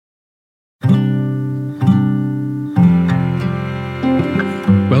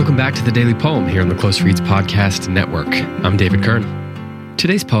back to the Daily Poem here on the Close Reads Podcast Network. I'm David Kern.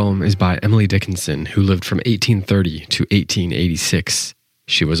 Today's poem is by Emily Dickinson, who lived from 1830 to 1886.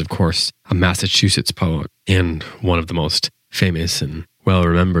 She was, of course, a Massachusetts poet and one of the most famous and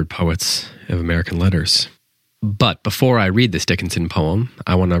well-remembered poets of American letters. But before I read this Dickinson poem,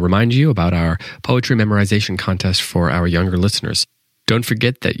 I want to remind you about our poetry memorization contest for our younger listeners. Don't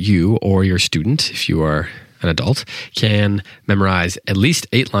forget that you or your student, if you are an adult, can memorize at least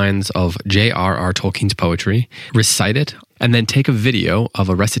 8 lines of J.R.R. Tolkien's poetry, recite it, and then take a video of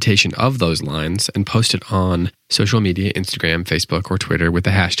a recitation of those lines and post it on social media, Instagram, Facebook, or Twitter with the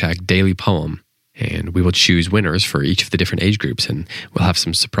hashtag DailyPoem. And we will choose winners for each of the different age groups, and we'll have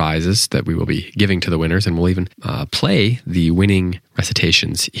some surprises that we will be giving to the winners, and we'll even play the winning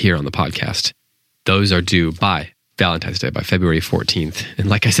recitations here on the podcast. Those are due by Valentine's Day, by February 14th. And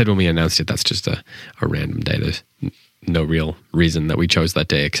like I said when we announced it, that's just a random day. There's no real reason that we chose that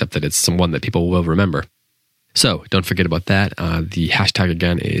day, except that it's one that people will remember. So don't forget about that. The hashtag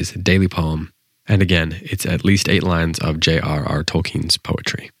again is Daily Poem. And again, it's at least 8 lines of J.R.R. Tolkien's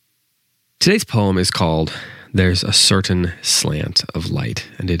poetry. Today's poem is called There's a Certain Slant of Light,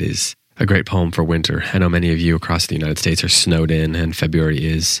 and it is a great poem for winter. I know many of you across the United States are snowed in, and February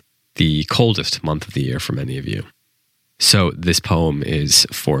is the coldest month of the year for many of you. So this poem is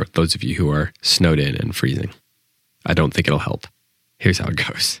for those of you who are snowed in and freezing. I don't think it'll help. Here's how it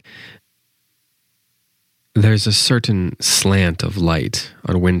goes. There's a certain slant of light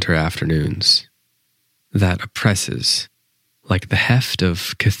on winter afternoons that oppresses like the heft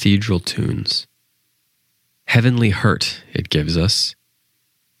of cathedral tunes. Heavenly hurt it gives us.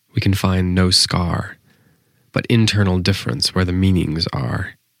 We can find no scar, but internal difference where the meanings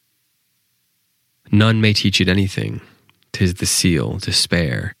are. None may teach it anything. 'Tis the seal,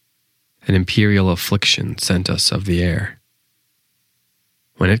 despair, an imperial affliction sent us of the air.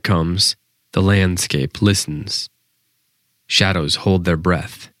 When it comes, the landscape listens. Shadows hold their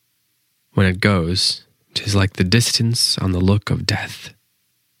breath. When it goes, 'tis like the distance on the look of death.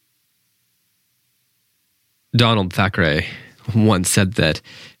 Donald Thackeray once said that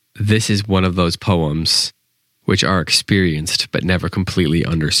this is one of those poems which are experienced but never completely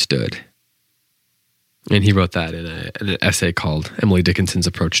understood. And he wrote that in an essay called Emily Dickinson's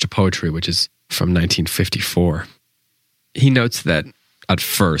Approach to Poetry, which is from 1954. He notes that at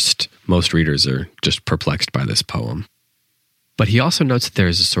first, most readers are just perplexed by this poem. But he also notes that there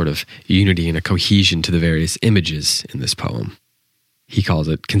is a sort of unity and a cohesion to the various images in this poem. He calls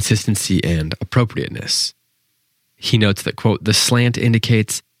it consistency and appropriateness. He notes that, quote, the slant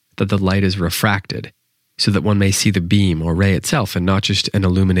indicates that the light is refracted, so that one may see the beam or ray itself and not just an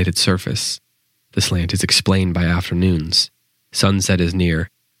illuminated surface. The slant is explained by afternoons. Sunset is near,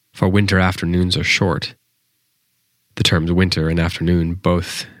 for winter afternoons are short. The terms winter and afternoon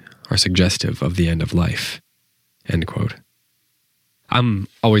both are suggestive of the end of life. End quote. I'm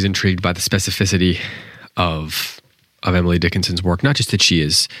always intrigued by the specificity of Emily Dickinson's work, not just that she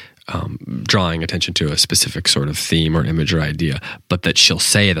is drawing attention to a specific sort of theme or image or idea, but that she'll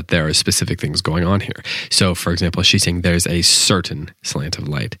say that there are specific things going on here. So, for example, she's saying there's a certain slant of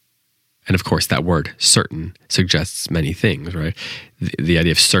light. And of course, that word certain suggests many things, right? The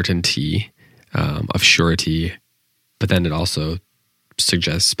idea of certainty, of surety, but then it also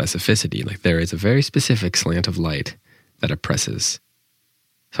suggests specificity. Like there is a very specific slant of light that oppresses.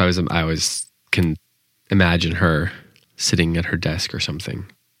 So I always can imagine her sitting at her desk or something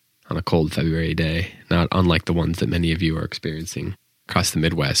on a cold February day, not unlike the ones that many of you are experiencing across the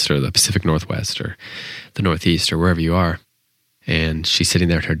Midwest or the Pacific Northwest or the Northeast or wherever you are. And she's sitting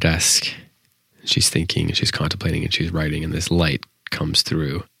there at her desk, and she's thinking, and she's contemplating, and she's writing, and this light comes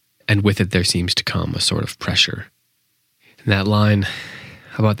through. And with it, there seems to come a sort of pressure. And that line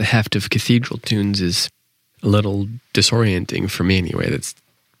about the heft of cathedral tunes is a little disorienting for me anyway. That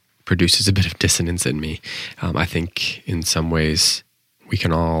produces a bit of dissonance in me. I think in some ways we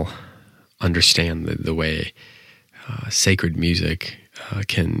can all understand the way sacred music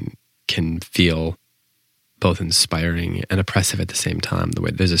can feel both inspiring and oppressive at the same time. The way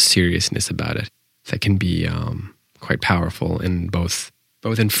there's a seriousness about it that can be quite powerful in both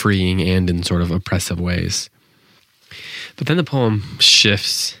in freeing and in sort of oppressive ways. But then the poem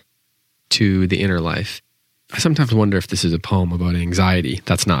shifts to the inner life. I sometimes wonder if this is a poem about anxiety.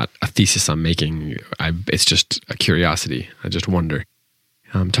 That's not a thesis I'm making. It's just a curiosity. I just wonder.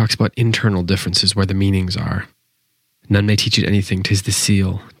 Talks about internal differences where the meanings are. None may teach it anything, 'tis the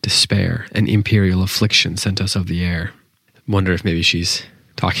seal, despair, an imperial affliction sent us of the air. Wonder if maybe she's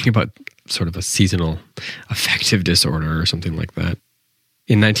talking about sort of a seasonal affective disorder or something like that.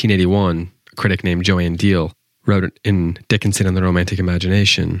 In 1981, a critic named Joanne Deal wrote in Dickinson and the Romantic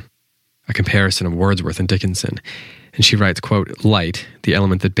Imagination a comparison of Wordsworth and Dickinson. And she writes, quote, "Light, the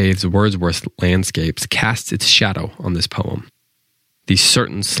element that bathes Wordsworth's landscapes, casts its shadow on this poem. The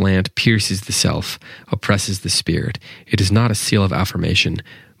certain slant pierces the self, oppresses the spirit. It is not a seal of affirmation,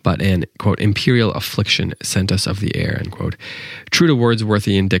 but an, quote, imperial affliction sent us of the air," end quote. True to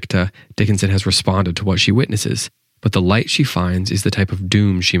Wordsworthian dicta, Dickinson has responded to what she witnesses, but the light she finds is the type of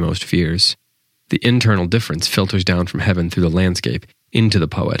doom she most fears. The internal difference filters down from heaven through the landscape into the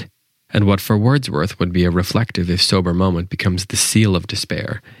poet, and what for Wordsworth would be a reflective if sober moment becomes the seal of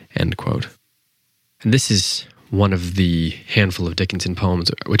despair, end quote. And this is one of the handful of Dickinson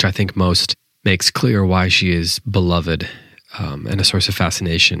poems which I think most makes clear why she is beloved and a source of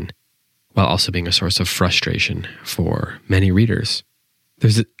fascination, while also being a source of frustration for many readers.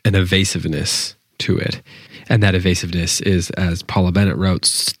 There's an evasiveness to it, and that evasiveness is, as Paula Bennett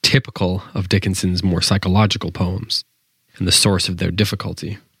wrote, typical of Dickinson's more psychological poems and the source of their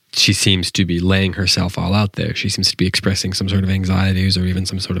difficulty. She seems to be laying herself all out there. She seems to be expressing some sort of anxieties or even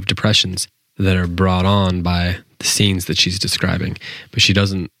some sort of depressions that are brought on by the scenes that she's describing. But she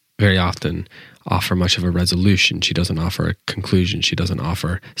doesn't very often offer much of a resolution. She doesn't offer a conclusion. She doesn't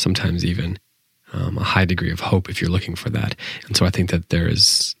offer sometimes even a high degree of hope if you're looking for that. And so I think that there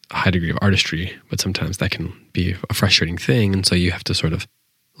is a high degree of artistry, but sometimes that can be a frustrating thing. And so you have to sort of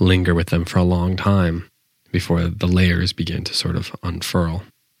linger with them for a long time before the layers begin to sort of unfurl.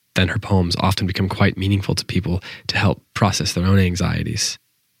 Then her poems often become quite meaningful to people to help process their own anxieties.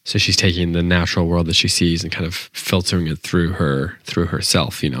 So she's taking the natural world that she sees and kind of filtering it through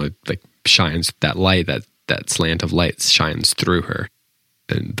herself, like shines that light, that slant of light shines through her.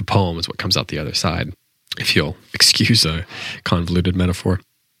 And the poem is what comes out the other side, if you'll excuse a convoluted metaphor.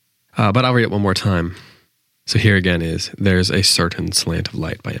 But I'll read it one more time. So here again is "There's a Certain Slant of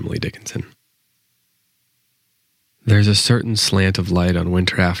Light" by Emily Dickinson. There's a certain slant of light on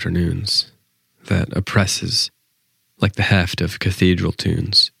winter afternoons that oppresses like the heft of cathedral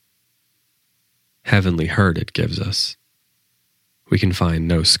tunes. Heavenly hurt it gives us. We can find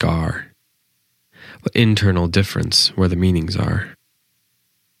no scar, but internal difference where the meanings are.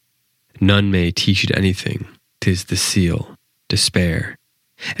 None may teach it anything. 'Tis the seal, despair,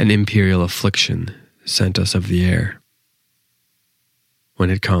 an imperial affliction sent us of the air. When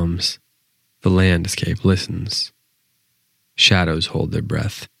it comes, the landscape listens. Shadows hold their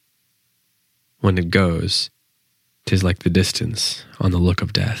breath. When it goes, 'tis like the distance on the look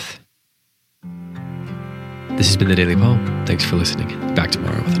of death. This has been The Daily Poem. Thanks for listening. Back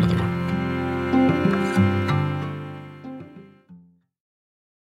tomorrow with another one.